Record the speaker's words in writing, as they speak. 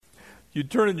You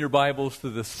turn in your Bibles to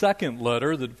the second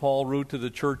letter that Paul wrote to the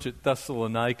church at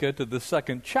Thessalonica, to the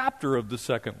second chapter of the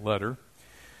second letter,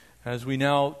 as we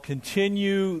now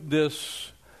continue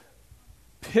this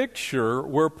picture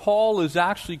where Paul is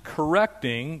actually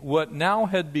correcting what now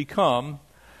had become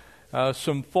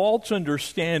some false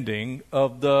understanding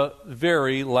of the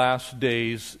very last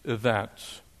days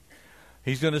events.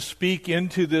 He's going to speak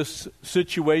into this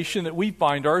situation that we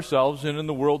find ourselves in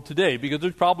the world today, because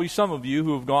there's probably some of you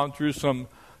who have gone through some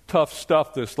tough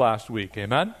stuff this last week.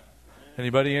 Amen?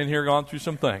 Anybody in here gone through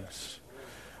some things?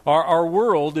 Our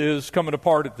world is coming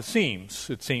apart at the seams,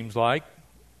 it seems like,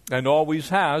 and always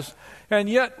has. And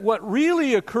yet what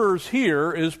really occurs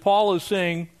here is Paul is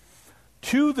saying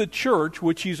to the church,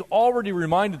 which he's already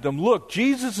reminded them, look,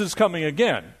 Jesus is coming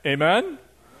again. Amen?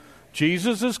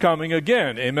 Jesus is coming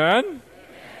again. Amen?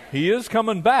 He is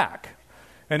coming back.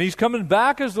 And he's coming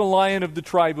back as the Lion of the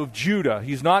tribe of Judah.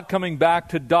 He's not coming back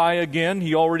to die again.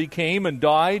 He already came and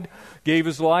died, gave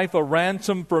his life a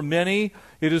ransom for many.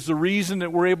 It is the reason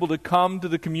that we're able to come to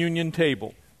the communion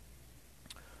table.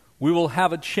 We will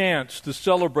have a chance to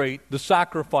celebrate the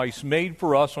sacrifice made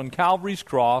for us on Calvary's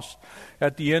cross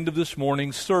at the end of this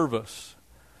morning's service.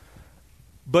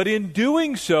 But in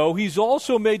doing so, he's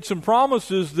also made some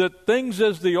promises that things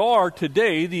as they are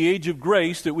today, the age of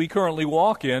grace that we currently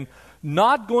walk in,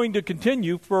 not going to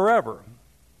continue forever.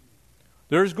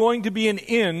 There's going to be an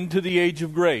end to the age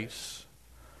of grace.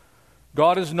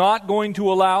 God is not going to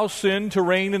allow sin to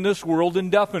reign in this world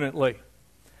indefinitely.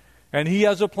 And he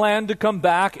has a plan to come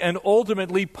back and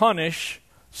ultimately punish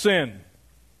sin,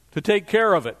 to take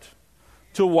care of it,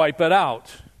 to wipe it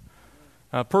out.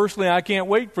 Personally, I can't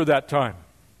wait for that time.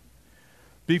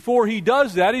 Before he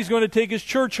does that, he's going to take his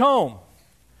church home,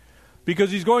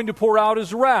 because he's going to pour out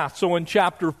his wrath. So in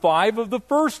chapter 5 of the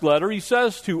first letter, he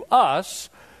says to us,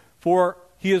 for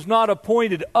he has not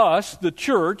appointed us, the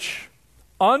church,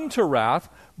 unto wrath,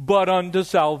 but unto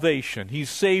salvation. He's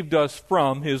saved us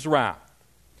from his wrath.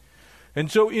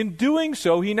 And so in doing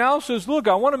so, he now says, look,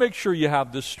 I want to make sure you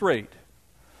have this straight.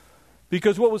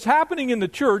 Because what was happening in the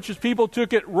church is people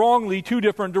took it wrongly two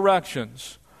different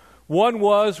directions. One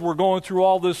was, we're going through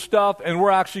all this stuff and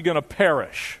we're actually going to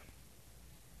perish.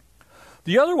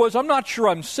 The other was, I'm not sure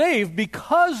I'm saved,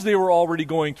 because they were already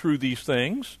going through these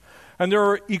things. And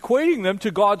they're equating them to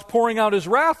God's pouring out his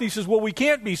wrath. He says, well, we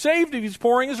can't be saved if he's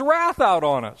pouring his wrath out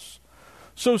on us.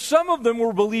 So some of them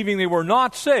were believing they were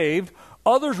not saved.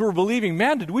 Others were believing,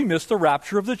 man, did we miss the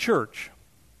rapture of the church?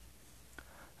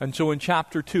 And so in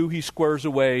chapter 2, he squares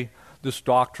away this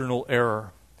doctrinal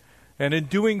error. And in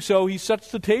doing so, he sets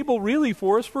the table really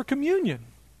for us for communion.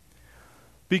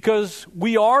 Because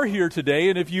we are here today,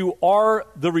 and if you are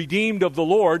the redeemed of the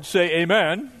Lord, say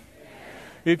amen. Amen.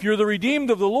 If you're the redeemed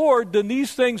of the Lord, then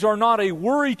these things are not a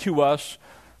worry to us.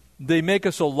 They make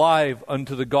us alive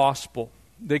unto the gospel.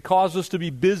 They cause us to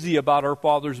be busy about our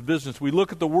Father's business. We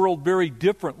look at the world very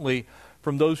differently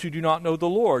from those who do not know the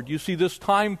Lord. You see, this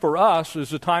time for us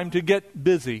is a time to get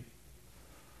busy.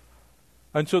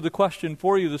 And so the question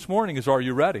for you this morning is, are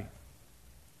you ready?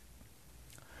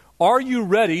 Are you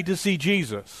ready to see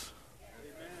Jesus?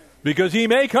 Because he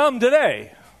may come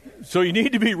today, so you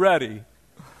need to be ready.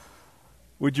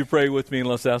 Would you pray with me, and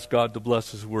let's ask God to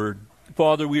bless his word.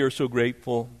 Father, we are so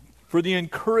grateful for the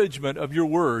encouragement of your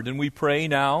word, and we pray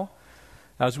now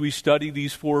as we study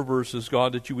these 4 verses,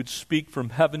 God, that you would speak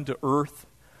from heaven to earth,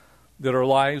 that our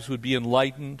lives would be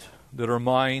enlightened, that our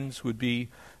minds would be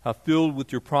filled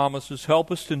with your promises. Help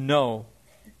us to know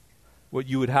what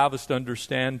you would have us to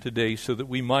understand today, so that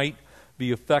we might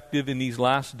be effective in these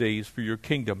last days for your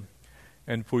kingdom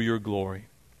and for your glory.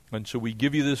 And so we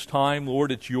give you this time,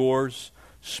 Lord, it's yours.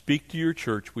 Speak to your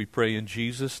church, we pray in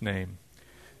Jesus' name.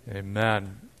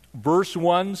 Amen. Verse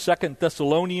 1, 2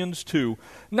 Thessalonians 2.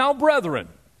 Now, brethren.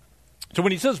 So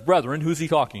when he says brethren, who's he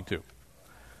talking to?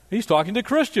 He's talking to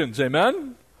Christians,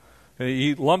 amen?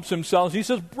 He lumps himself, he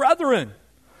says, brethren,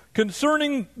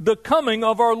 concerning the coming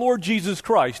of our Lord Jesus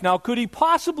Christ. Now, could he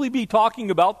possibly be talking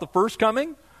about the first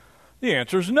coming? The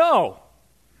answer is no.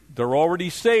 They're already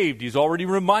saved. He's already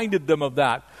reminded them of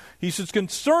that. He says,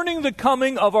 concerning the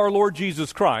coming of our Lord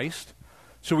Jesus Christ.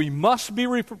 So he must be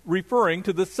referring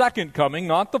to the second coming,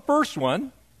 not the first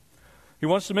one. He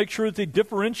wants to make sure that they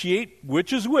differentiate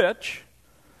which is which.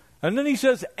 And then he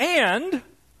says, and.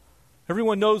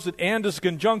 Everyone knows that and is a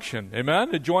conjunction.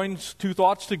 Amen? It joins two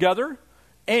thoughts together.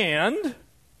 And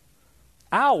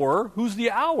our, who's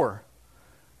the our?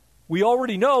 We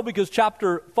already know, because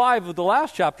chapter 5 of the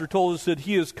last chapter told us that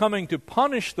he is coming to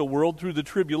punish the world through the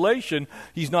tribulation.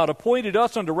 He's not appointed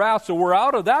us unto wrath, so we're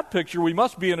out of that picture. We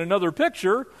must be in another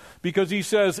picture, because he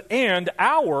says, and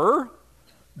our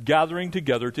gathering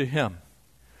together to him.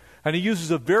 And he uses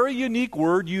a very unique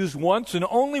word used once and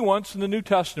only once in the New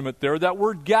Testament there. That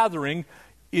word gathering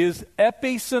is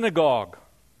episynagogue.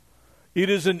 It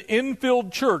is an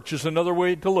infilled church, is another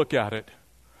way to look at it.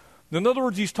 In other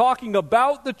words, he's talking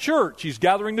about the church. He's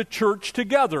gathering the church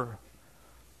together.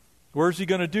 Where's he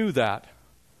going to do that?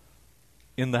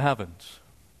 In the heavens.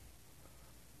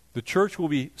 The church will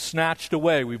be snatched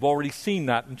away. We've already seen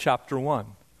that in chapter 1.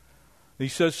 He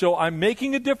says, so I'm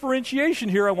making a differentiation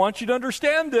here. I want you to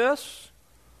understand this.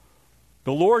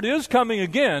 The Lord is coming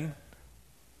again,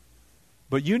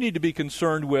 but you need to be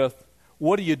concerned with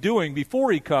what are you doing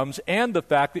before he comes and the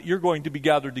fact that you're going to be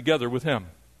gathered together with him.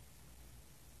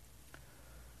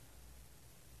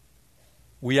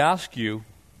 We ask you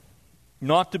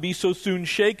not to be so soon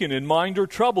shaken in mind or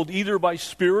troubled, either by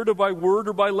spirit or by word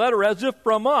or by letter, as if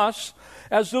from us,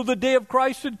 as though the day of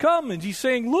Christ had come. And he's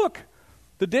saying, look,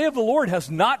 the day of the Lord has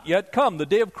not yet come. The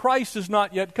day of Christ has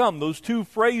not yet come. Those two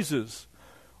phrases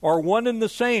are one and the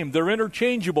same. They're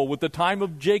interchangeable with the time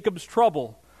of Jacob's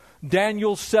trouble,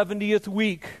 Daniel's 70th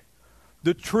week,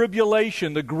 the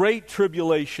tribulation, the great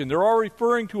tribulation. They're all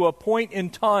referring to a point in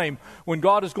time when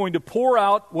God is going to pour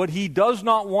out what he does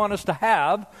not want us to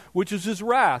have, which is his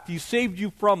wrath. He saved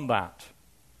you from that.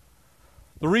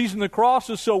 The reason the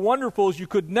cross is so wonderful is you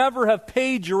could never have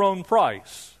paid your own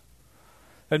price.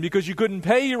 And because you couldn't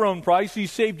pay your own price, he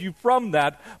saved you from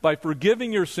that by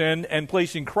forgiving your sin and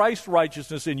placing Christ's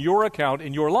righteousness in your account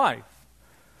in your life.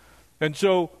 And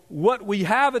so what we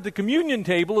have at the communion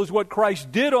table is what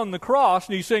Christ did on the cross.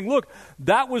 And he's saying, look,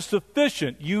 that was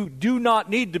sufficient. You do not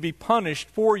need to be punished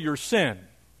for your sin.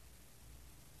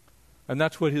 And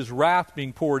that's what his wrath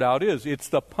being poured out is. It's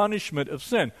the punishment of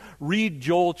sin. Read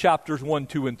Joel chapters 1,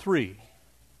 2, and 3.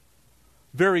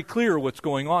 Very clear what's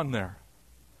going on there.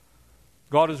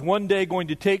 God is one day going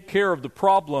to take care of the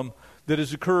problem that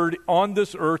has occurred on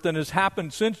this earth and has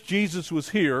happened since Jesus was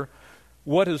here.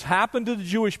 What has happened to the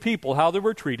Jewish people, how they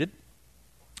were treated,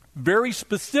 very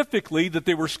specifically that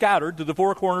they were scattered to the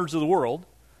four corners of the world,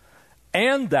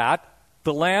 and that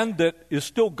the land that is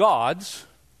still God's,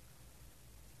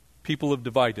 people have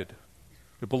divided.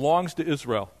 It belongs to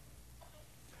Israel.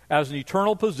 As an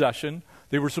eternal possession,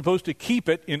 they were supposed to keep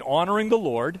it in honoring the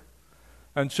Lord.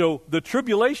 And so the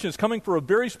tribulation is coming for a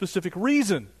very specific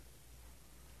reason.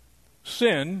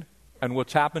 Sin and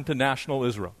what's happened to national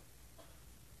Israel.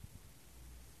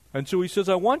 And so he says,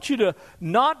 I want you to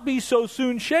not be so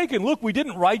soon shaken. Look, we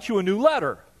didn't write you a new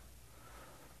letter.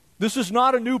 This is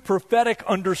not a new prophetic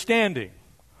understanding.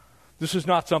 This is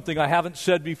not something I haven't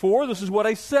said before. This is what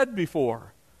I said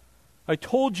before. I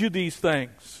told you these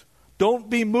things. Don't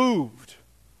be moved.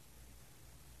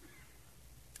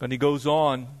 And he goes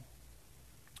on,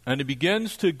 and he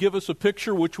begins to give us a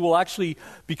picture which will actually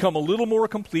become a little more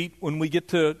complete when we get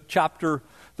to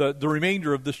the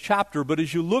remainder of this chapter. But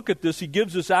as you look at this, he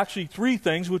gives us actually three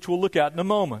things which we'll look at in a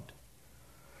moment.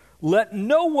 Let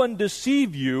no one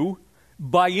deceive you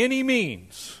by any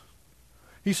means.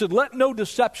 He said, let no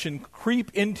deception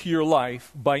creep into your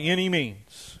life by any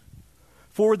means.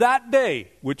 For that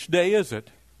day, which day is it?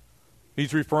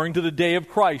 He's referring to the day of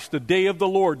Christ, the day of the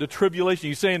Lord, the tribulation.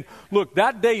 He's saying, look,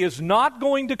 that day is not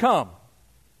going to come.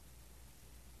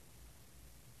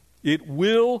 It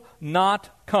will not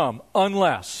come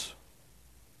unless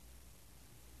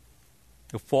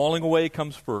the falling away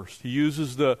comes first. He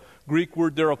uses the Greek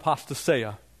word there,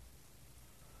 apostasia.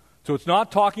 So it's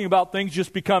not talking about things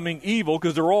just becoming evil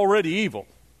because they're already evil.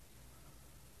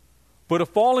 But a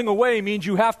falling away means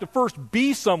you have to first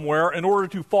be somewhere in order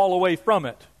to fall away from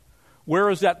it.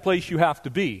 Where is that place you have to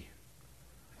be?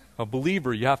 A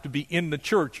believer. You have to be in the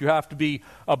church. You have to be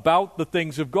about the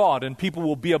things of God. And people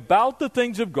will be about the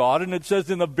things of God. And it says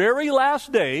in the very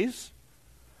last days,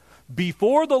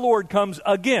 before the Lord comes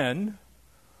again,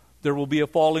 there will be a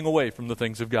falling away from the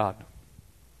things of God.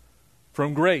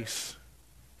 From grace.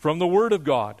 From the Word of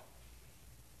God.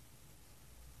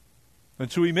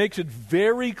 And so he makes it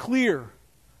very clear.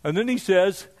 And then he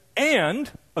says, and,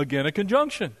 again a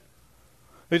conjunction.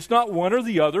 It's not one or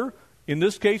the other. In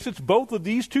this case, it's both of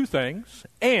these two things.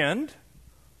 And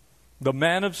the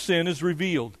man of sin is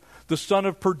revealed, the son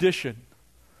of perdition.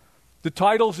 The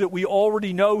titles that we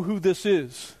already know who this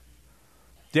is.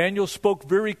 Daniel spoke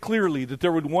very clearly that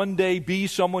there would one day be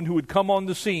someone who would come on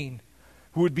the scene,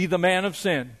 who would be the man of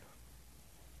sin.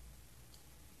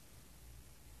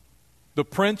 The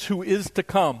prince who is to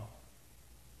come.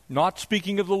 Not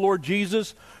speaking of the Lord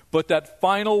Jesus, but that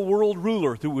final world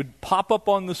ruler who would pop up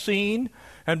on the scene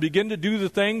and begin to do the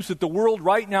things that the world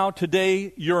right now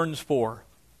today yearns for.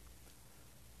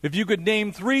 If you could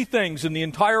name 3 things in the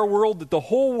entire world that the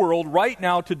whole world right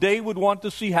now, today, would want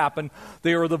to see happen,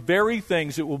 they are the very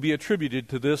things that will be attributed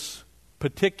to this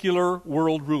particular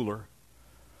world ruler.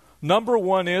 Number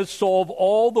 1 is solve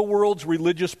all the world's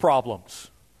religious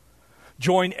problems.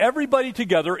 Join everybody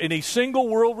together in a single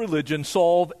world religion,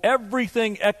 solve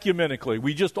everything ecumenically.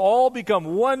 We just all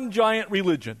become one giant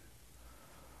religion.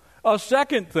 A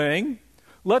second thing,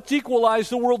 let's equalize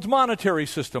the world's monetary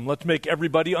system. Let's make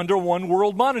everybody under one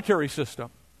world monetary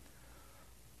system.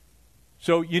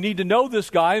 So you need to know this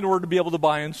guy in order to be able to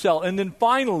buy and sell. And then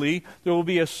finally, there will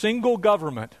be a single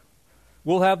government.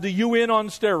 We'll have the UN on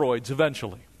steroids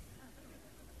eventually.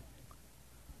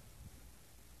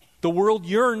 The world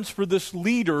yearns for this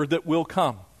leader that will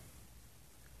come.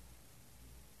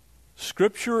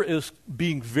 Scripture is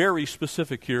being very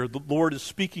specific here. The Lord is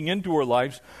speaking into our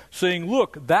lives, saying,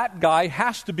 look, that guy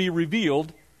has to be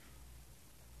revealed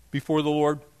before the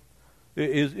Lord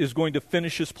is going to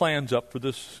finish his plans up for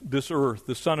this earth,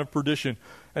 the son of perdition.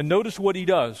 And notice what he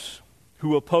does.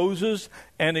 Who opposes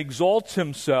and exalts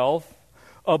himself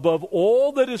above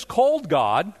all that is called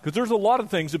God, because there's a lot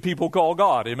of things that people call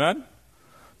God, amen?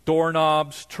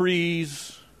 Doorknobs,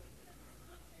 trees.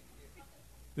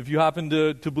 If you happen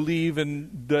to believe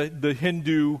in the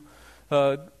Hindu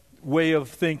way of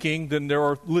thinking, then there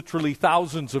are literally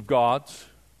thousands of gods.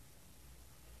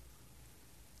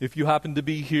 If you happen to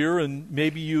be here and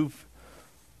maybe you've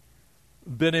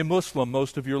been a Muslim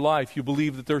most of your life, you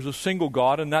believe that there's a single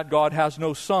God and that God has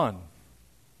no son.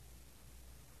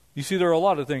 You see, there are a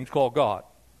lot of things called God.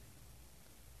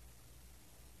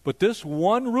 But this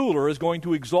one ruler is going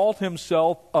to exalt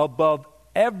himself above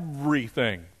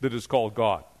everything that is called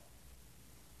God.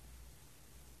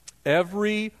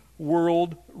 Every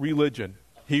world religion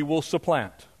he will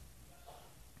supplant.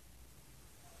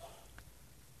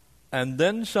 And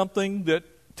then something that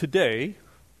today,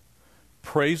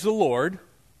 praise the Lord,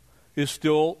 is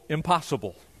still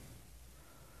impossible.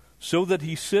 So that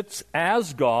he sits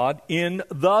as God in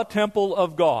the temple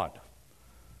of God.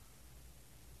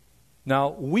 Now,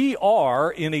 we are,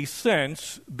 in a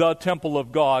sense, the temple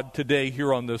of God today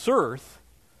here on this earth,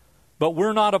 but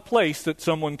we're not a place that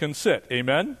someone can sit.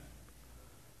 Amen?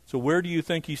 So where do you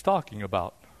think he's talking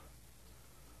about?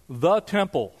 The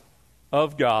temple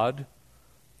of God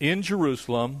in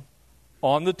Jerusalem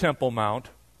on the Temple Mount,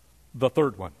 the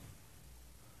third one.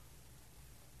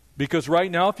 Because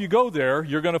right now, if you go there,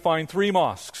 you're going to find 3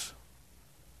 mosques.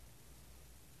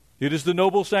 It is the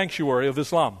noble sanctuary of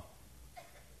Islam.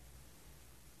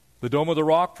 The Dome of the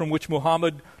Rock, from which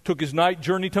Muhammad took his night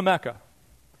journey to Mecca.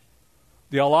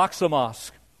 The Al-Aqsa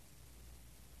Mosque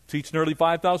seats nearly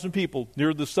 5,000 people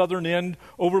near the southern end,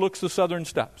 overlooks the southern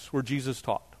steps where Jesus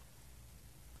taught.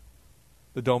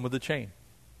 The Dome of the Chain.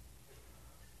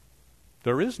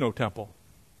 There is no temple.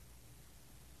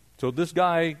 So this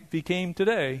guy, if he came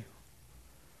today,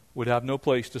 would have no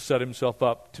place to set himself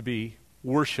up to be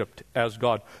worshipped as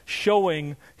God,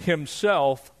 showing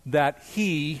himself that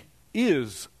he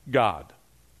is God.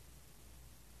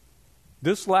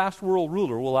 This last world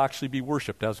ruler will actually be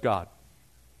worshipped as God.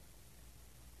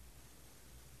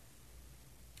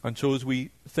 And so as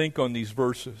we think on these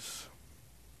verses,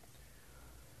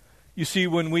 you see,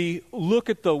 when we look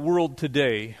at the world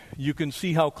today, you can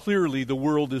see how clearly the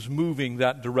world is moving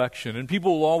that direction. And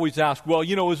people will always ask, well,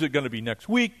 is it going to be next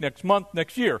week, next month,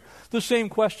 next year? The same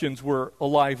questions were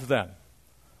alive then.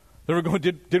 They were going,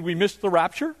 did we miss the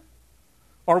rapture?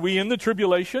 Are we in the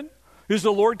tribulation? Is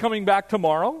the Lord coming back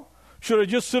tomorrow? Should I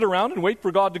just sit around and wait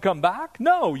for God to come back?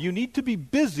 No, you need to be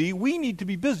busy. We need to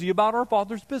be busy about our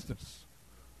Father's business.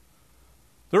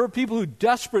 There are people who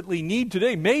desperately need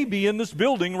today, maybe in this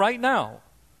building right now,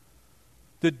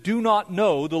 that do not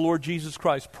know the Lord Jesus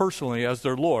Christ personally as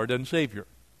their Lord and Savior.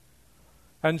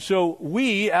 And so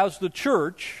we, as the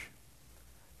church,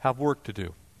 have work to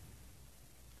do.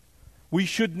 We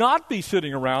should not be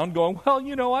sitting around going, well,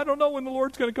 I don't know when the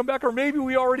Lord's going to come back, or maybe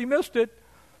we already missed it.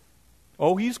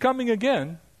 Oh, he's coming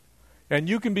again. And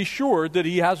you can be sure that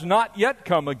he has not yet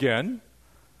come again,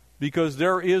 because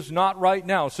there is not right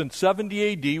now, since 70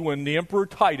 A.D., when the Emperor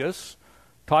Titus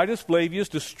Flavius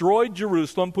destroyed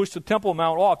Jerusalem, pushed the Temple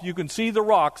Mount off. You can see the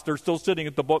rocks. They're still sitting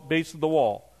at the base of the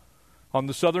wall on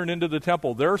the southern end of the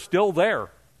temple. They're still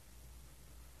there.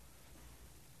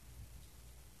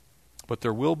 But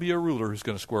there will be a ruler who's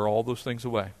going to square all those things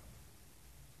away.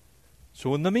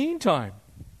 So in the meantime,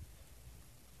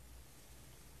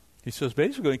 he says,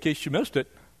 basically, in case you missed it,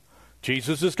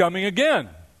 Jesus is coming again.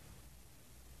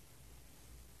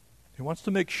 He wants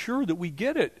to make sure that we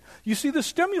get it. You see, this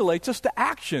stimulates us to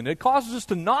action. It causes us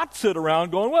to not sit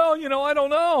around going, well, I don't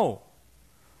know.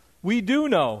 We do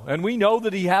know, and we know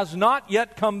that he has not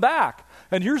yet come back.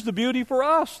 And here's the beauty for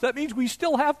us. That means we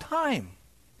still have time.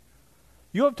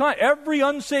 You have time. Every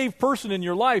unsaved person in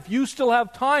your life, you still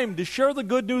have time to share the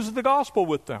good news of the gospel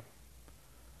with them.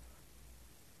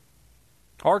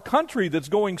 Our country that's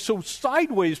going so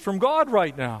sideways from God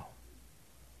right now.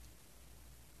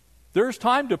 There's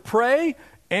time to pray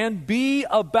and be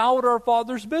about our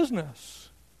Father's business.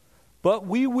 But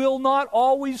we will not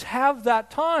always have that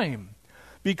time.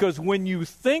 Because when you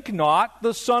think not,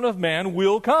 the Son of Man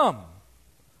will come.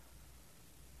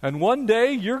 And one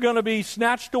day you're going to be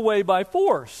snatched away by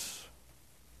force.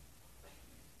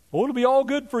 Well, it'll be all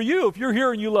good for you. If you're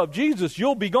here and you love Jesus,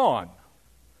 you'll be gone.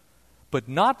 But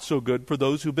not so good for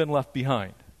those who've been left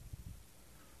behind.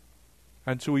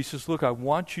 And so he says, look, I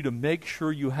want you to make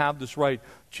sure you have this right.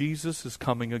 Jesus is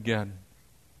coming again.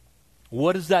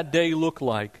 What does that day look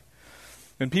like?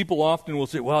 And people often will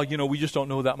say, well, we just don't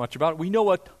know that much about it. We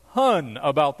know a ton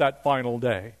about that final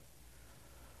day.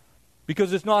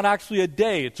 Because it's not actually a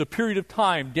day, it's a period of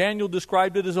time. Daniel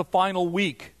described it as a final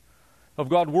week of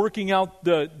God working out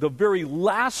the very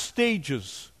last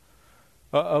stages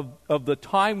of the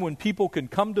time when people can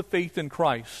come to faith in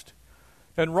Christ.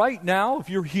 And right now, if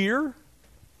you're here,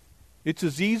 it's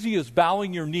as easy as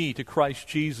bowing your knee to Christ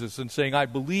Jesus and saying, I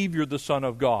believe you're the Son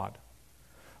of God.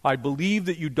 I believe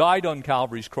that you died on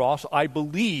Calvary's cross. I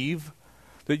believe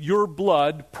that your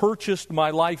blood purchased my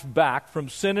life back from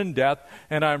sin and death,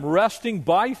 and I'm resting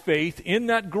by faith in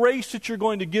that grace that you're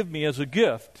going to give me as a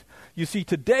gift. You see,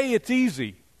 today it's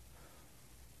easy.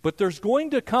 But there's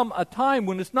going to come a time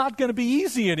when it's not going to be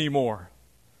easy anymore.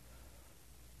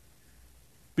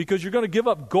 Because you're going to give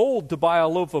up gold to buy a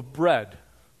loaf of bread.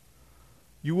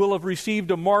 You will have received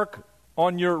a mark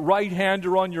on your right hand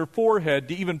or on your forehead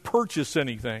to even purchase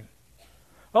anything.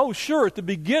 Oh, sure, at the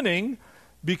beginning,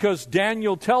 because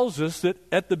Daniel tells us that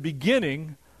at the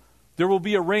beginning there will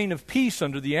be a reign of peace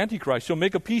under the Antichrist. He'll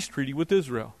make a peace treaty with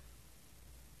Israel.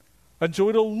 And so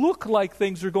it'll look like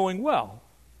things are going well.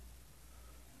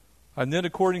 And then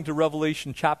according to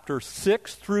Revelation chapter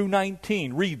 6 through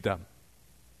 19, read them.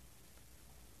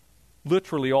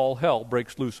 Literally all hell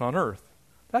breaks loose on earth.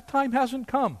 That time hasn't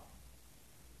come.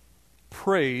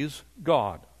 Praise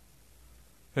God.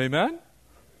 Amen?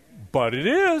 But it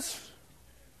is.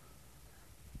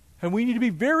 And we need to be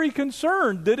very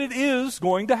concerned that it is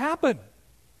going to happen.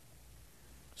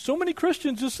 So many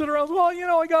Christians just sit around, well,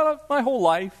 I got my whole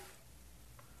life.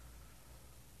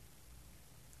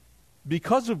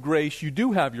 Because of grace, you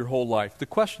do have your whole life. The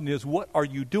question is, what are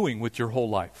you doing with your whole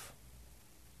life?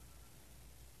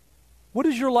 What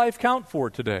does your life count for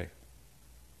today?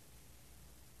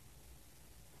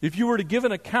 If you were to give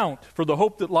an account for the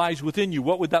hope that lies within you,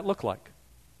 what would that look like?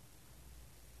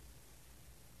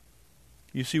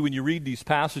 You see, when you read these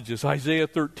passages, Isaiah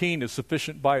 13 is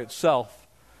sufficient by itself.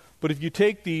 But if you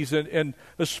take these, and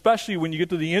especially when you get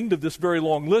to the end of this very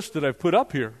long list that I've put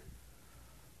up here,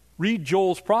 read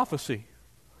Joel's prophecy.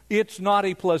 It's not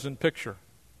a pleasant picture.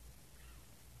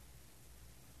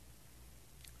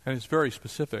 And it's very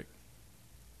specific.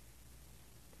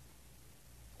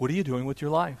 What are you doing with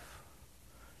your life?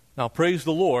 Now, praise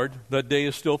the Lord, that day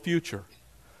is still future.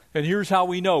 And here's how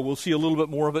we know. We'll see a little bit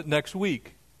more of it next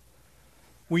week.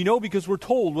 We know because we're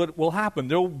told what will happen.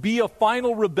 There will be a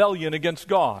final rebellion against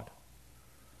God.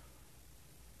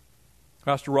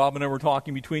 Pastor Rob and I were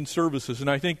talking between services, and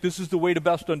I think this is the way to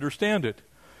best understand it.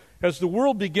 As the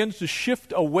world begins to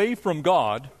shift away from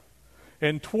God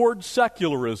and towards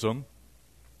secularism,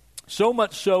 so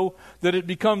much so that it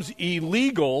becomes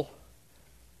illegal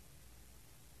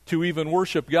to even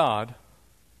worship God.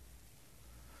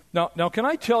 Now, can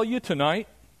I tell you tonight,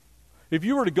 if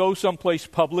you were to go someplace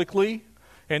publicly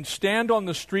and stand on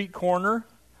the street corner,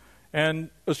 and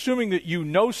assuming that you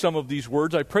know some of these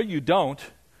words, I pray you don't,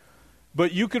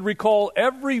 but you could recall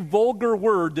every vulgar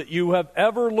word that you have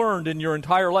ever learned in your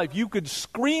entire life. You could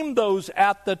scream those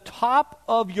at the top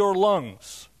of your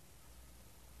lungs.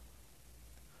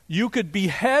 You could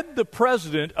behead the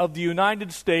President of the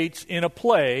United States in a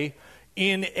play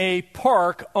in a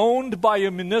park owned by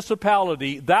a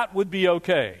municipality. That would be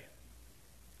okay.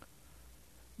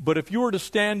 But if you were to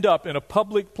stand up in a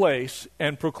public place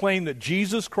and proclaim that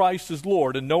Jesus Christ is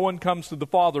Lord and no one comes to the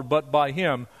Father but by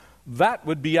Him, that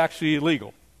would be actually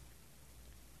illegal.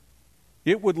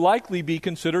 It would likely be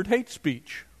considered hate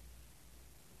speech.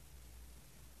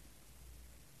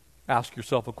 Ask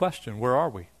yourself a question. Where are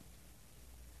we?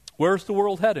 Where's the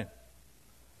world heading?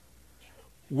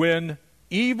 When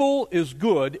evil is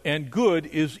good and good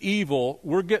is evil,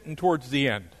 we're getting towards the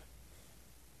end.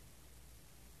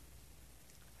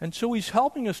 And so he's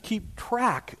helping us keep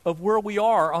track of where we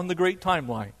are on the great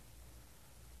timeline.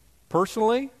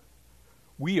 personally,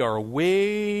 we are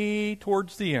way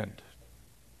towards the end.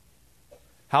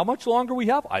 How much longer we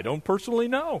have, I don't personally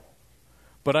know.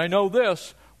 But I know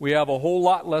this, we have a whole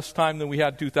lot less time than we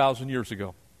had 2,000 years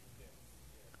ago.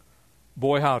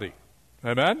 Boy, howdy.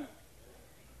 Amen?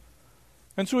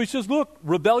 And so he says, look,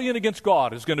 rebellion against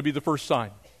God is going to be the first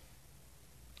sign.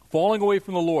 Falling away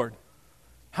from the Lord.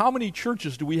 How many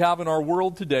churches do we have in our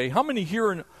world today? How many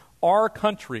here in our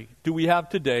country do we have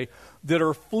today that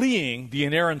are fleeing the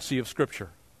inerrancy of Scripture?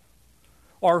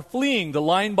 Are fleeing the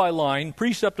line by line,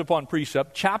 precept upon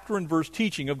precept, chapter and verse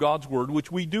teaching of God's Word,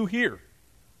 which we do here.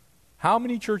 How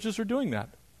many churches are doing that?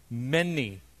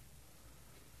 Many.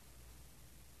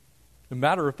 As a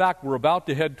matter of fact, we're about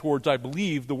to head towards, I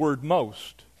believe, the word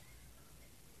most.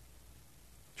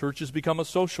 Church has become a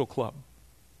social club.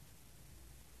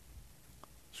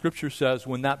 Scripture says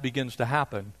when that begins to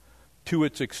happen, to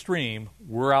its extreme,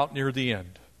 we're out near the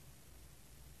end.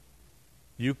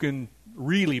 You can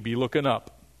really be looking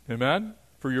up. Amen?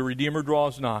 For your Redeemer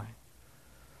draws nigh.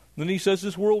 Then he says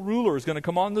this world ruler is going to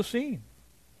come on the scene.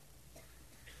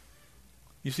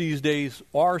 You see, these days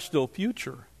are still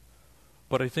future,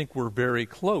 but I think we're very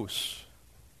close.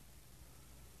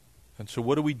 And so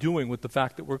what are we doing with the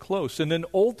fact that we're close? And then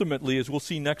ultimately, as we'll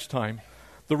see next time,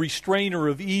 the restrainer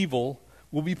of evil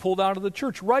will be pulled out of the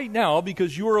church. Right now,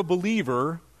 because you're a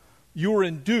believer, you're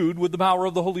endued with the power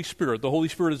of the Holy Spirit. The Holy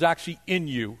Spirit is actually in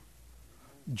you.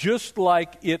 Just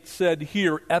like it said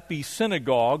here at the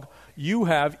synagogue, you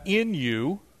have in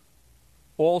you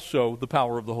also the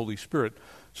power of the Holy Spirit.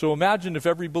 So imagine if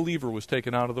every believer was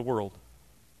taken out of the world.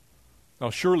 Now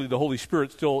surely the Holy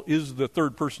Spirit still is the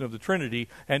third person of the Trinity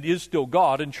and is still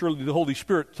God, and surely the Holy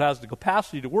Spirit has the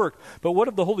capacity to work. But what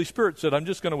if the Holy Spirit said, I'm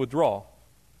just going to withdraw?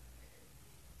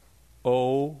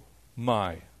 Oh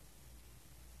my.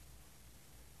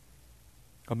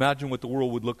 Imagine what the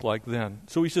world would look like then.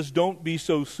 So he says, don't be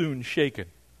so soon shaken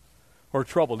or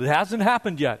troubled. It hasn't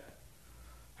happened yet.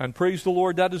 And praise the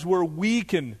Lord, that is where we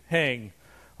can hang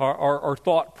our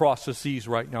thought processes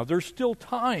right now. There's still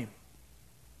time.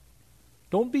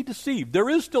 Don't be deceived. There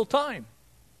is still time.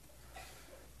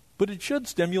 But it should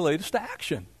stimulate us to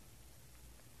action.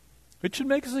 It should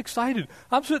make us excited.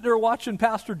 I'm sitting there watching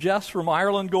Pastor Jess from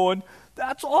Ireland going,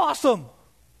 that's awesome.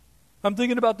 I'm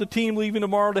thinking about the team leaving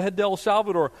tomorrow to head to El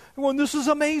Salvador. I'm going, this is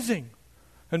amazing.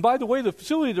 And by the way, the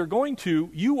facility they're going to,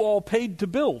 you all paid to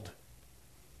build.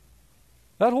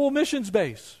 That whole missions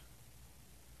base.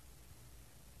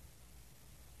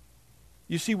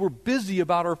 You see, we're busy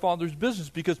about our Father's business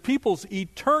because people's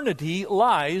eternity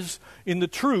lies in the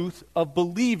truth of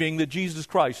believing that Jesus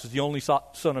Christ is the only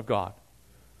Son of God.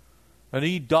 And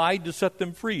He died to set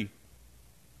them free.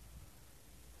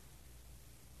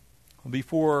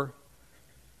 Before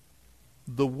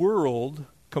the world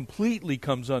completely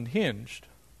comes unhinged,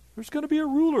 there's going to be a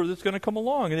ruler that's going to come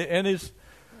along. And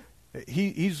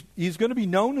he's going to be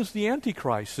known as the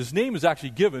Antichrist. His name is actually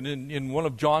given in one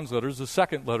of John's letters, the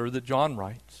second letter that John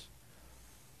writes.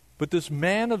 But this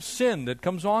man of sin that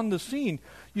comes on the scene,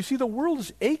 you see, the world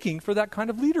is aching for that kind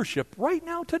of leadership right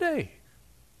now today.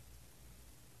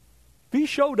 If he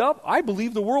showed up, I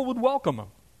believe the world would welcome him.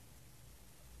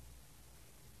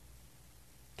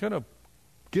 Kind of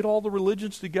get all the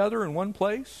religions together in one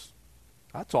place.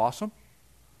 That's awesome.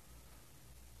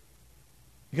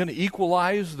 You're going to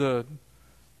equalize the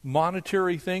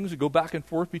monetary things that go back and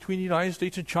forth between the United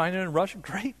States and China and Russia.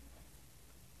 Great.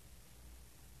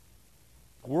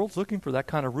 The world's looking for that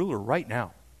kind of ruler right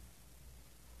now.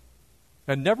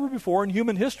 And never before in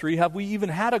human history have we even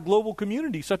had a global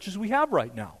community such as we have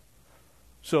right now.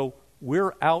 So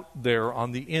we're out there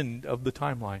on the end of the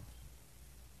timeline.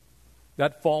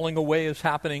 That falling away is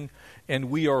happening, and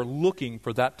we are looking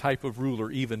for that type of ruler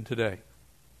even today.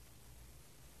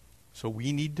 So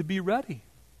we need to be ready.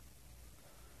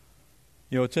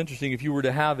 You know, it's interesting, if you were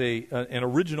to have an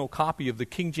original copy of the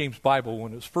King James Bible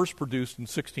when it was first produced in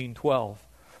 1612,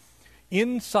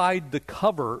 inside the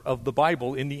cover of the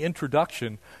Bible, in the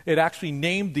introduction, it actually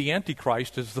named the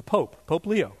Antichrist as the Pope, Pope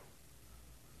Leo.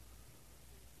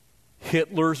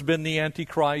 Hitler's been the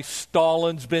Antichrist.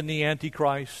 Stalin's been the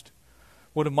Antichrist.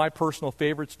 One of my personal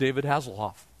favorites, David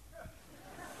Hasselhoff.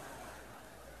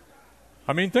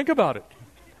 I mean, think about it.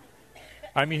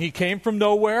 I mean, he came from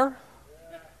nowhere.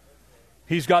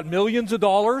 He's got millions of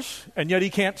dollars, and yet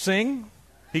he can't sing.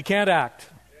 He can't act.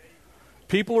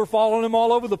 People are following him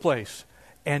all over the place.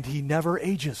 And he never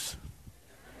ages.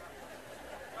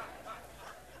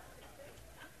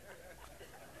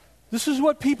 This is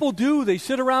what people do. They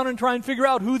sit around and try and figure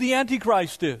out who the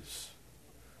Antichrist is.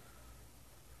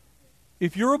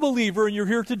 If you're a believer and you're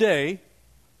here today,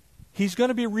 he's going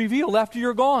to be revealed after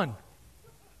you're gone.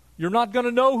 You're not going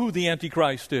to know who the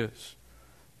Antichrist is.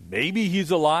 Maybe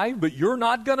he's alive, but you're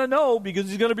not going to know because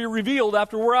he's going to be revealed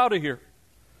after we're out of here.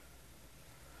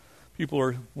 People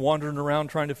are wandering around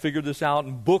trying to figure this out,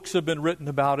 and books have been written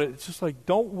about it. It's just like,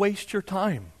 don't waste your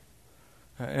time.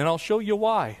 And I'll show you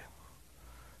why.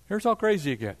 Here's how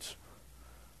crazy it gets.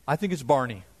 I think it's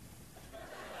Barney.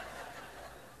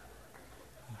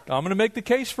 I'm going to make the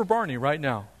case for Barney right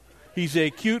now. He's a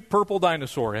cute purple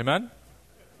dinosaur, amen?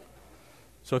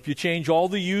 So if you change all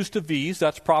the U's to V's,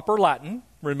 that's proper Latin.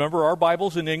 Remember, our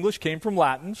Bibles in English came from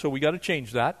Latin, so we got to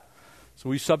change that. So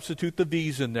we substitute the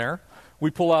V's in there. We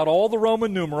pull out all the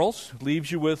Roman numerals,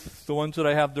 leaves you with the ones that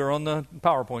I have there on the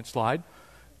PowerPoint slide.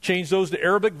 Change those to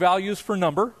Arabic values for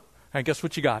number, and guess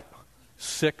what you got?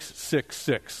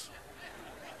 666.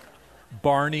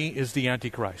 Barney is the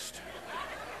Antichrist.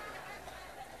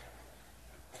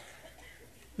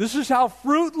 This is how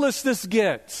fruitless this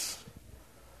gets.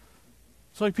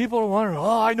 It's like people are wondering,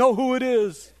 I know who it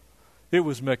is. It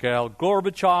was Mikhail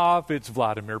Gorbachev, it's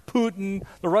Vladimir Putin.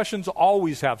 The Russians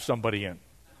always have somebody in.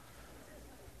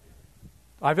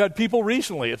 I've had people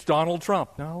recently, it's Donald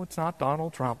Trump. No, it's not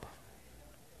Donald Trump.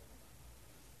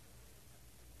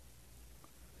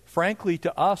 Frankly,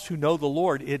 to us who know the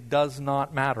Lord, it does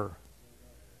not matter.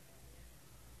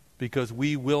 Because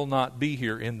we will not be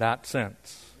here in that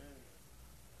sense.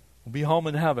 We'll be home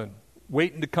in heaven,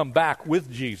 waiting to come back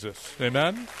with Jesus.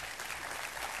 Amen?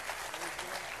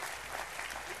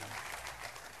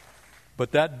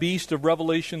 But that beast of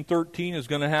Revelation 13 is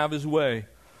going to have his way.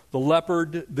 The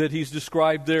leopard that he's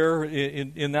described there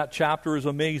in that chapter is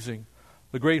amazing.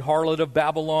 The great harlot of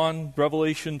Babylon,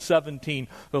 Revelation 17.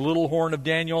 The little horn of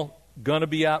Daniel, going to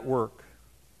be at work.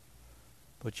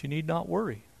 But you need not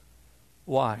worry.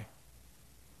 Why?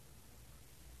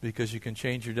 Because you can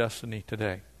change your destiny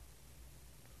today.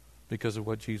 Because of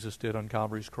what Jesus did on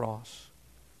Calvary's cross.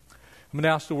 I'm going to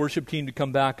ask the worship team to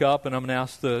come back up, and I'm going to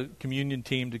ask the communion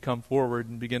team to come forward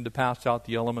and begin to pass out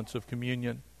the elements of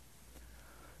communion.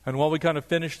 And while we kind of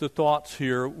finish the thoughts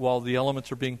here, while the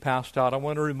elements are being passed out, I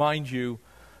want to remind you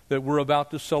that we're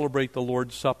about to celebrate the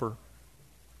Lord's Supper.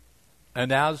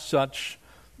 And as such,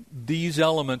 these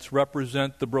elements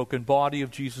represent the broken body of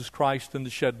Jesus Christ and the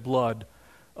shed blood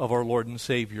of our Lord and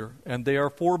Savior. And they are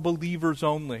for believers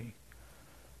only.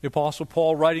 The Apostle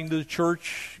Paul, writing to the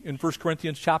church in 1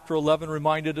 Corinthians chapter 11,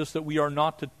 reminded us that we are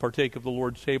not to partake of the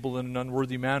Lord's table in an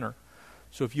unworthy manner.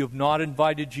 So if you have not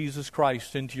invited Jesus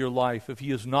Christ into your life, if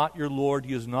He is not your Lord,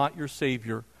 He is not your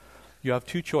Savior, you have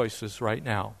two choices right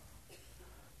now.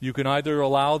 You can either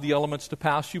allow the elements to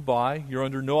pass you by. You're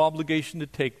under no obligation to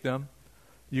take them.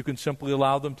 You can simply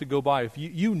allow them to go by. If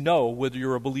you know whether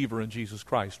you're a believer in Jesus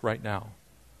Christ right now.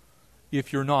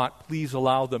 If you're not, please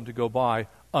allow them to go by,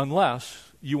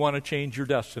 unless you want to change your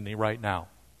destiny right now.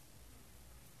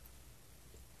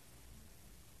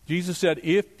 Jesus said,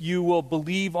 if you will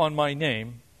believe on my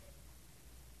name,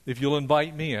 if you'll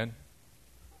invite me in,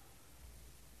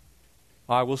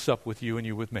 I will sup with you and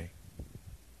you with me.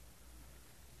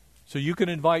 So you can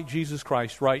invite Jesus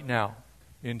Christ right now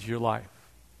into your life.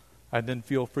 And then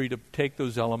feel free to take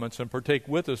those elements and partake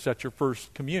with us at your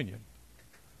first communion.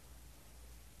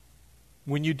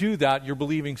 When you do that, you're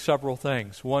believing several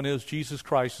things. One is Jesus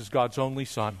Christ is God's only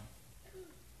Son.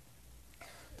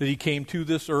 That He came to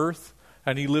this earth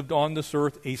and He lived on this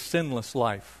earth a sinless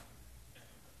life.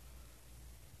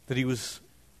 That He was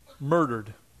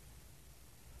murdered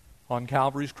on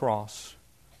Calvary's cross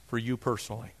for you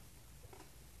personally.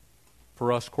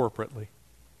 For us corporately.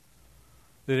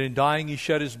 That in dying He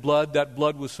shed His blood. That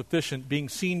blood was sufficient, being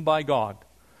seen by God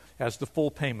as the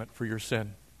full payment for your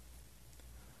sin.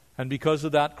 And because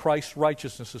of that, Christ's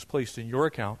righteousness is placed in your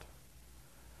account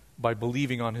by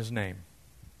believing on His name.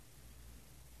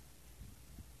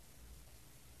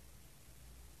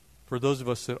 For those of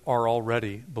us that are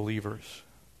already believers,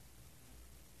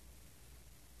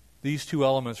 these two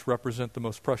elements represent the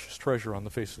most precious treasure on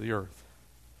the face of the earth.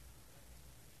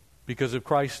 Because if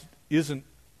Christ isn't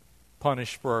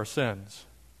punished for our sins,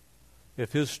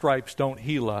 if His stripes don't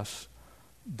heal us,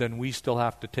 then we still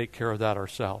have to take care of that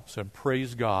ourselves. And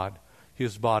praise God,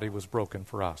 His body was broken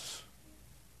for us.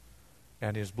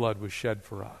 And His blood was shed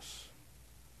for us.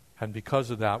 And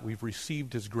because of that, we've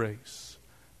received His grace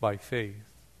by faith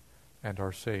and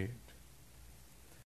are saved.